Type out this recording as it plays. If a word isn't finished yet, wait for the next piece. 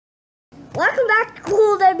Welcome back to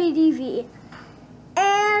Cool WDV.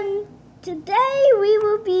 And today we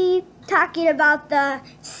will be talking about the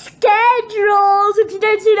schedules. If you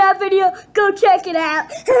didn't see that video, go check it out.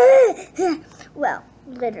 Well,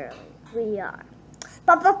 literally, we are.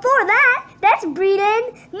 But before that, let's bring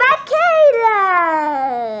in Mikayla.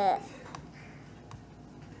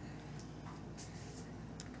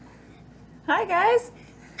 Hi, guys.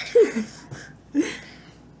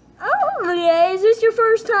 Oh, yeah. Is this your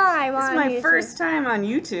first time This is on my YouTube? first time on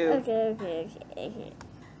YouTube. Okay.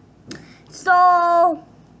 So,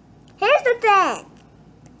 here's the thing.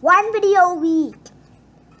 One video a week.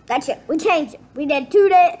 That's it. We changed it. We did two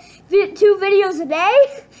videos a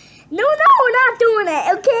day. No, we're not doing it,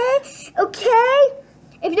 okay?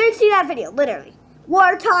 If you didn't see that video, literally,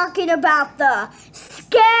 we're talking about the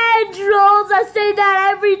schedules. I say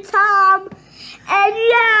that every time. And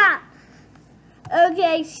yeah.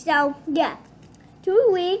 Okay, so, yeah. 2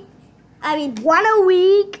 a week. I mean, 1 a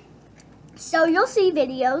week. So, you'll see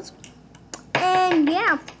videos. And,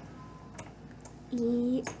 yeah.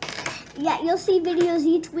 Yeah, you'll see videos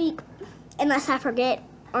each week. Unless I forget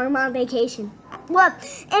or I'm on vacation. Well,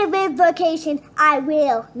 if it's vacation, I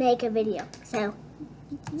will make a video. So,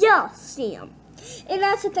 you'll see them. And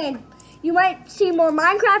that's the thing. You might see more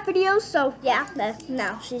Minecraft videos. So, yeah.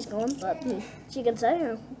 Now, she's gone. But she can say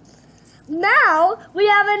it. Now, we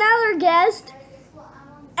have another guest,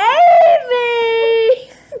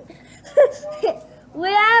 Amy!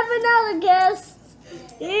 We have another guest.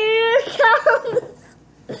 Here comes.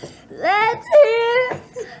 Let's hear.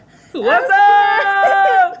 What's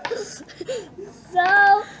up?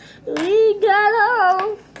 So, we got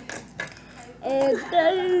home. And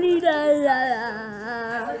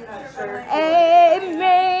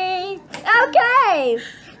Amy. Okay,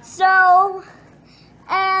 so.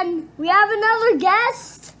 And we have another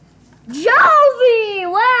guest, Jovi.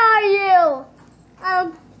 Where are you?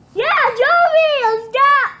 Yeah, Jovi. Let's go.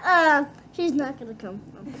 She's not gonna come.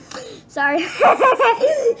 Sorry.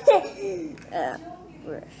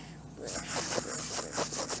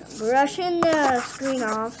 Brushing the screen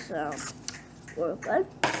off, so we're good.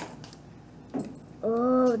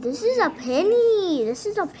 Oh, this is a penny.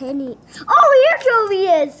 Oh, here Jovi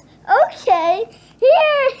is. Okay,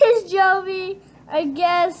 here is Jovi. I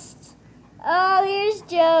guess. Oh, here's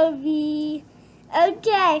Jovi.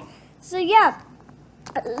 Okay, so yeah,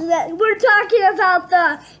 we're talking about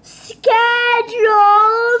the schedules.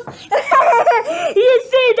 You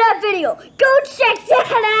see that video? Go check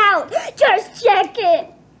that out. Just check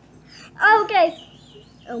it. Okay.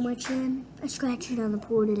 Oh, my chin. I scratched it on the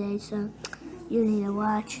pool today, so you need to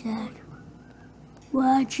watch that.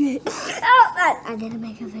 Watch it. Oh, I didn't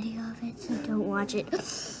make a video of it, so don't watch it.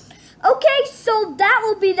 Okay, so that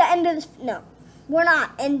will be the end of this. No, we're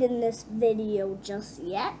not ending this video just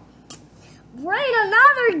yet. Bring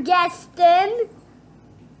another guest in.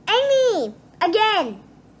 Amy, again.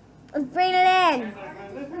 Let's bring it in.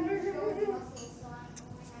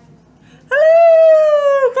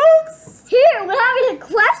 Hello, folks. Here, we're having a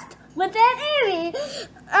quest with Aunt Amy.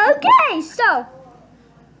 Okay, so.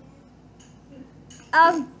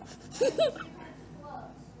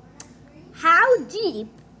 How deep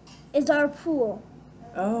is our pool?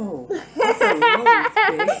 Oh, that's a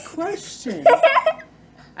really big question.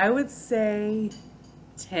 I would say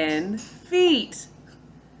 10 feet.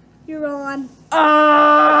 You're on.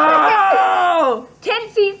 Oh! 10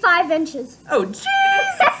 feet, 5 inches. Oh, jeez.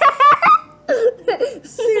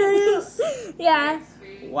 Serious? Yeah.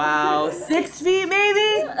 Wow, 6 feet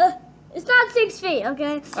maybe? It's not 6 feet,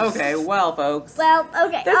 okay? Okay, well, folks. Well,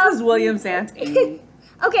 okay. This is William's Aunt Amy.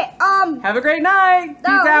 Okay, Have a great night. Peace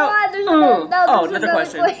out. There's another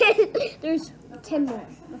question. There's 10 more.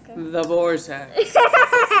 Okay. The vortex.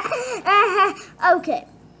 Okay.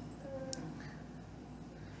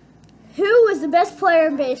 Who was the best player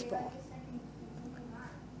in baseball?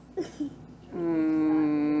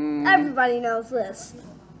 Everybody knows this.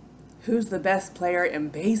 Who's the best player in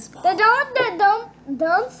baseball?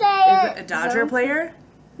 Don't say Is it. it a Dodger player?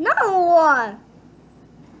 No.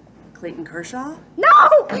 Clayton Kershaw?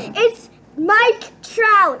 No, it's Mike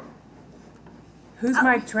Trout. Who's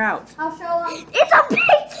Mike Trout? I'll show him. It's a big.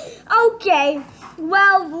 Okay.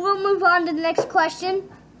 Well, we'll move on to the next question.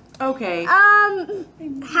 Okay.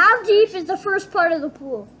 How deep is the first part of the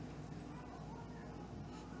pool?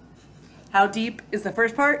 How deep is the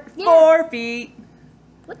first part? Yeah. 4 feet.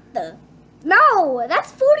 What the? No,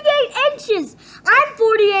 that's 48 inches. I'm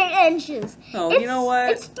 48 inches. Oh, you know what?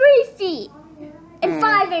 It's 3 feet and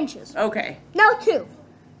 5 inches. Okay. No, 2.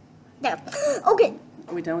 No. Okay.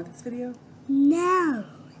 Are we done with this video? No.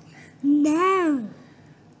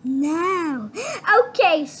 No.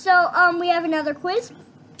 Okay, so we have another quiz.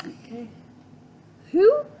 Okay.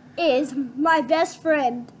 Who is my best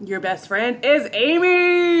friend? Your best friend is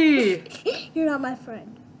Amy. You're not my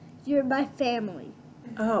friend. You're my family.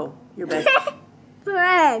 Oh, your best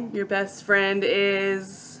Friend. your best friend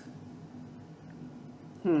is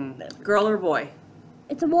girl or boy?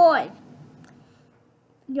 It's a boy.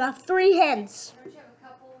 You have 3 hints.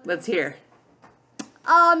 Let's hear.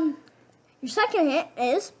 Your second hint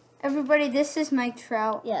is Everybody, this is Mike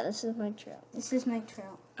Trout. yeah. This is my trail. This is Mike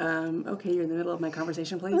Trout. Okay, you're in the middle of my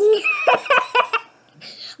conversation, please.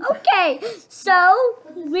 Okay, so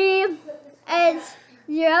as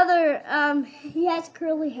your other, he has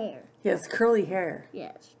curly hair. He has curly hair.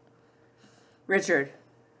 Yes. Richard.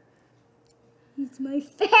 He's my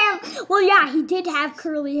family. Well, yeah, he did have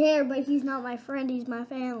curly hair, but he's not my friend. He's my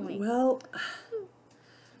family. Well,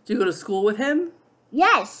 do you go to school with him?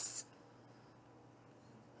 Yes.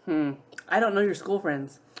 I don't know your school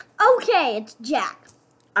friends. Okay, it's Jack.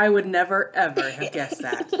 I would never, ever have guessed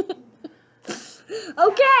that. Okay.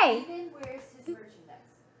 Where's his merchandise?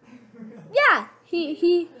 Yeah,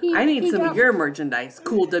 he I need he some got- of your merchandise.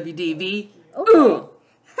 Cool WDV. Okay. Ugh.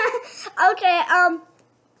 Okay, Are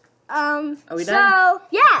we so, done?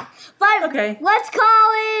 yeah, but Okay. let's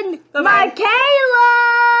call in Bye-bye. Mikayla.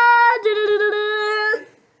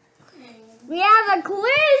 We have a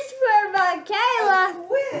quiz for Mikayla.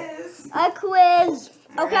 Whiz. A quiz.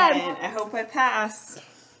 Okay. I hope I pass.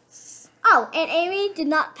 Oh, and Amy did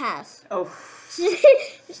not pass. Oh.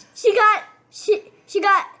 She got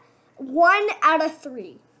 1 out of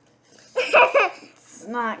 3. It's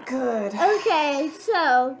not good. Okay,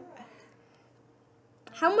 so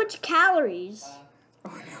how much calories?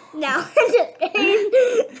 Oh, No,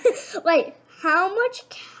 wait. How much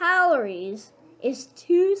calories is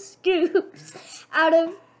 2 scoops out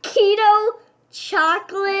of keto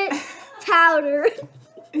chocolate powder?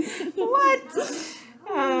 What?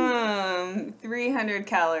 300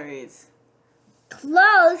 calories.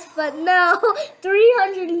 Close, but no.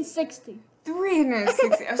 360.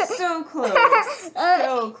 360. I'm so close.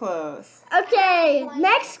 So close. Okay,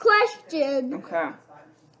 next question. Okay.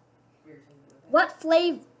 What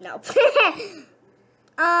flavor? No.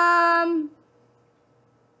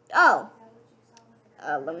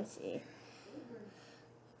 Let me see.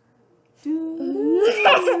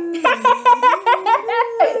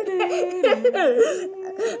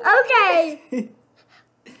 Okay.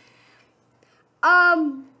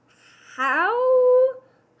 How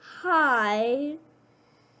high?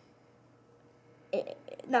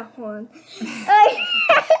 No, hold on.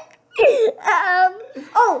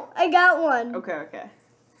 Oh, I got one. Okay.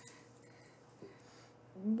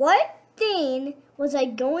 What thing was I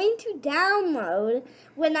going to download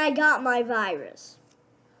when I got my virus?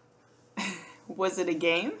 Was it a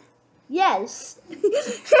game? Yes.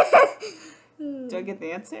 Do I get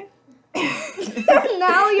the answer?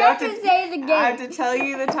 Now you have to say the game. I have to tell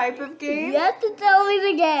you the type of game? You have to tell me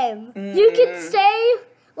the game. You can say,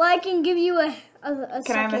 well, I can give you a Can I have a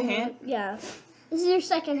second hint? Yeah. This is your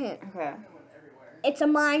second hint. Okay. It's a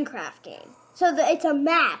Minecraft game. So it's a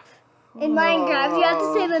map. In Minecraft, you have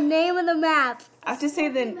to say the name of the map. I have to say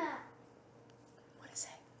the... What is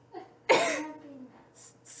it?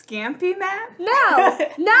 Scampy map? No.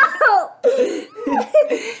 No.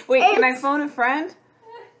 Wait, can I phone a friend?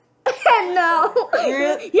 No.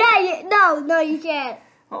 Really? Yeah, no, you can't.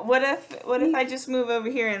 What if I just move over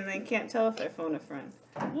here and they can't tell if I phone a friend?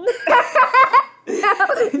 No,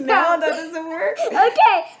 No, that doesn't work.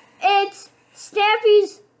 Okay, it's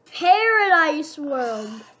Stampy's Paradise World.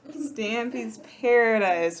 Stampy's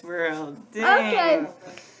Paradise World. Dang. Okay,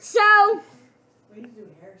 so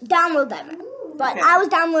download that. But Okay. I was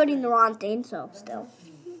downloading the wrong thing, so still.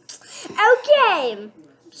 Okay,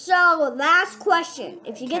 so last question.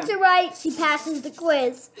 If she gets it right, she passes the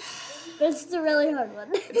quiz. This is a really hard one.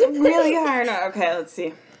 It's really hard. Okay, let's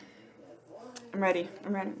see. I'm ready.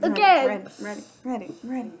 Okay. Ready.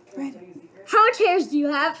 How much hairs do you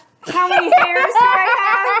have? How many hairs do I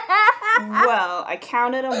have? Well, I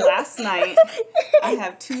counted them last night. I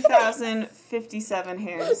have 2,057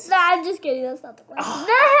 hairs. Nah, I'm just kidding. That's not the question.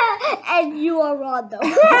 And you are wrong, though.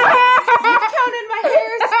 You counted my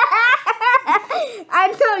hairs?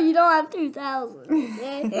 I know you don't have 2,000.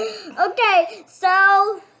 Okay? Okay,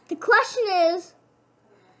 so the question is,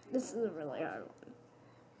 this is a really hard one.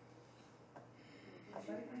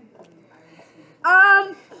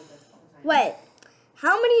 Wait.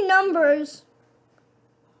 How many numbers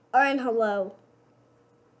are in hello?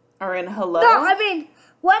 Are in hello? No, I mean,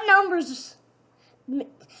 what numbers?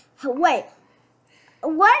 Wait.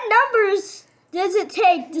 What numbers does it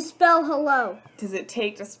take to spell hello? Does it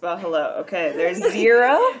take to spell hello? Okay, there's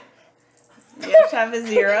 0. You have to have a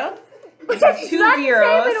 0. You have 2 You have to say them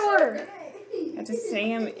zeros. in order. You have to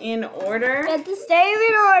say them in order. You have to say them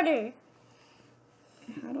in order.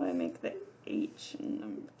 How do I make the H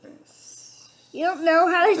numbers? You don't know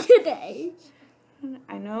how to do the H.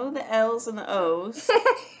 I know the L's and the O's.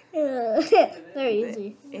 They're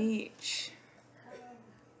easy. H.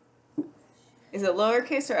 Is it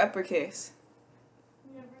lowercase or uppercase?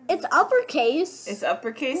 It's uppercase. It's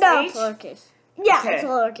uppercase No, H? it's lowercase. Yeah, Okay. it's a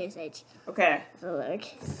lowercase H. Okay. It's a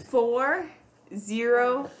lowercase. 4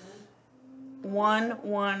 0 1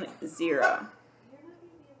 1 0.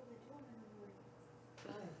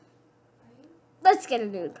 Let's get a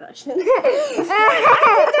new question. Right.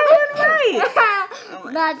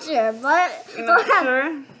 Not sure, but You're not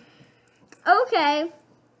sure? okay.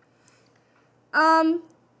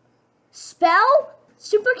 Spell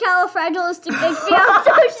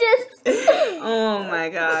supercalifragilisticexpialidocious. Oh my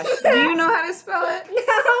gosh. Do you know how to spell it?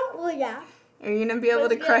 No. Well, yeah. Are you going to be able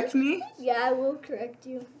to correct me? Yeah, I will correct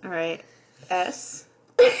you. All right. S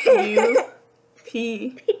U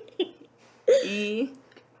P E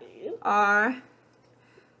R.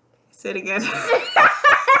 Say it again.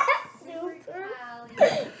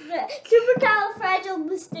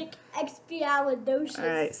 Supercalifragilisticexpialidocious. All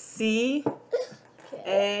right. C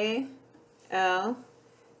A L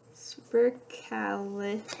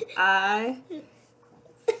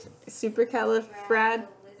supercalifragilistic.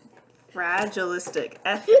 FRAGOLISTIC.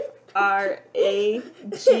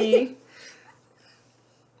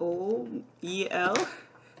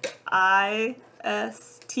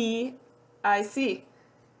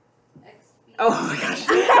 Oh my gosh.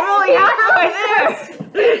 I'm only halfway there.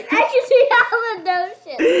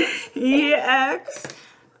 Expialidocious. EXP.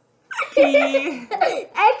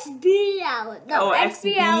 Expialid. No, Oh,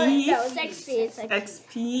 expialid. XB. No, it's XP. It's XP.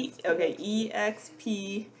 XP. Okay,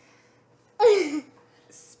 EXP.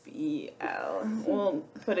 SPL. We'll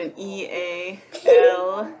put an EALI.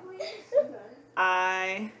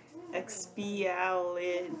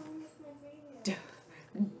 Expialid.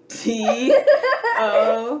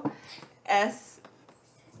 DOS.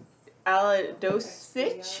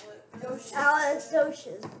 Alidosich.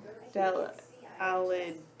 Alidocious. Alidos.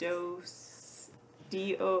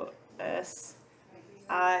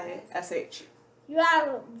 DOSISH.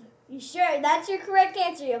 You sure? That's your correct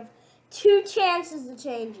answer. You have 2 chances to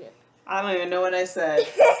change it. I don't even know what I said.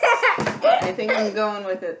 I think I'm going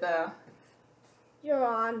with it though. You're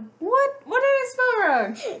on. What? What did I spell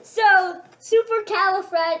wrong? So,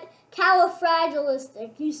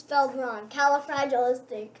 supercalifragilistic. You spelled wrong.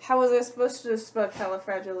 Califragilistic. How was I supposed to spell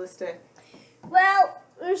califragilistic? Well,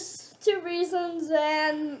 there's 2 reasons,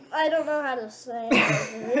 and I don't know how to say it. You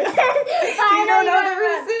don't know the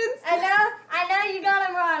reasons? I know you got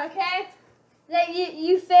them wrong, okay? That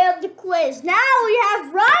you failed the quiz. Now we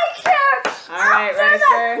have Riker! All right,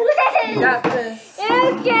 Riker. You got this.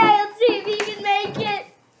 Okay, let's see if you can make it.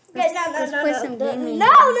 Okay, let's play some gaming.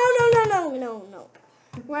 No.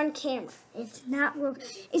 We're on camera. It's not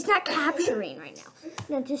capturing right now.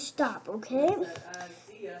 No, just stop, okay?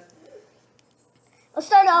 Let's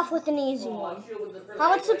start off with an easy one. How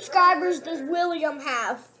much subscribers does William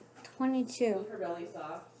have? 22.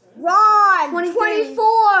 Ron! 23.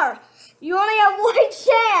 24! You only have 1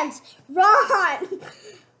 chance! Ron!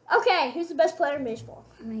 Okay, who's the best player in baseball?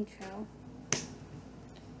 Mike Trout.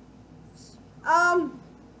 How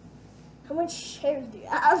much hairs do you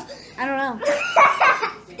have? I don't know.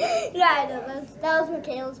 Yeah, I know. That was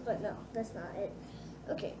Mikayla's, but no, that's not it.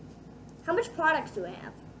 Okay. How much products do I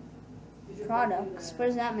have? Products. What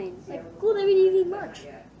does that mean? Like cool WDV merch.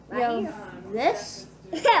 You have this,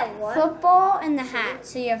 Yeah, what? football, and the hat.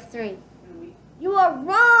 So you have 3. You are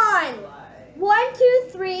wrong! 1, 2,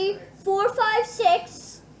 3, 4, 5,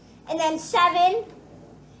 6, and then 7,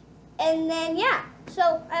 and then yeah.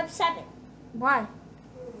 So I have 7. Why?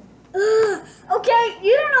 Okay,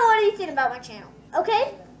 you don't know anything about my channel.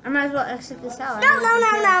 Okay? I might as well exit this out.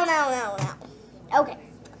 No. Okay.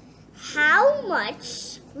 How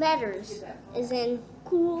much letters is in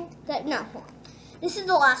cool that no. Hold on. This is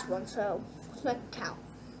the last one, so let's make a count.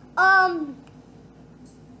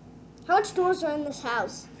 How much doors are in this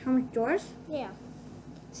house? How many doors? Yeah.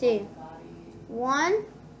 Let's see. 1,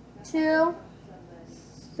 2,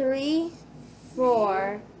 3,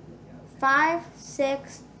 4, 5,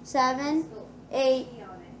 6, 7, 8,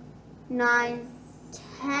 9,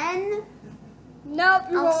 10. Nope,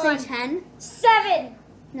 you're I'll wrong. say 10. 7.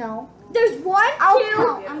 No. There's 1, 2.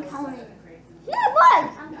 I'm counting. Yeah, 1.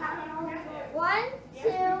 I'm counting all 1, 2, 3.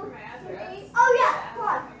 Oh yeah, come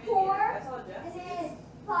on. 4. And then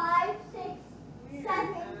 5, 6,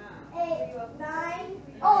 7, 8, 9.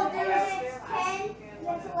 Oh, there's 10.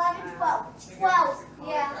 That's 11, 12. 12.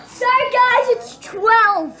 Yeah. Sorry guys, it's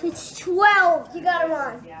 12. It's 12. You got it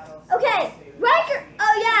wrong. Okay, Riker.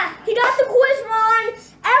 Oh yeah, he got the quiz wrong.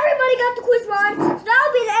 Everybody got the quiz wrong. So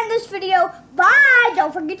that'll be the end of this video. Bye.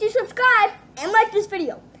 Don't forget to subscribe and like this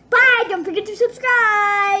video. Bye. Don't forget to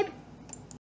subscribe.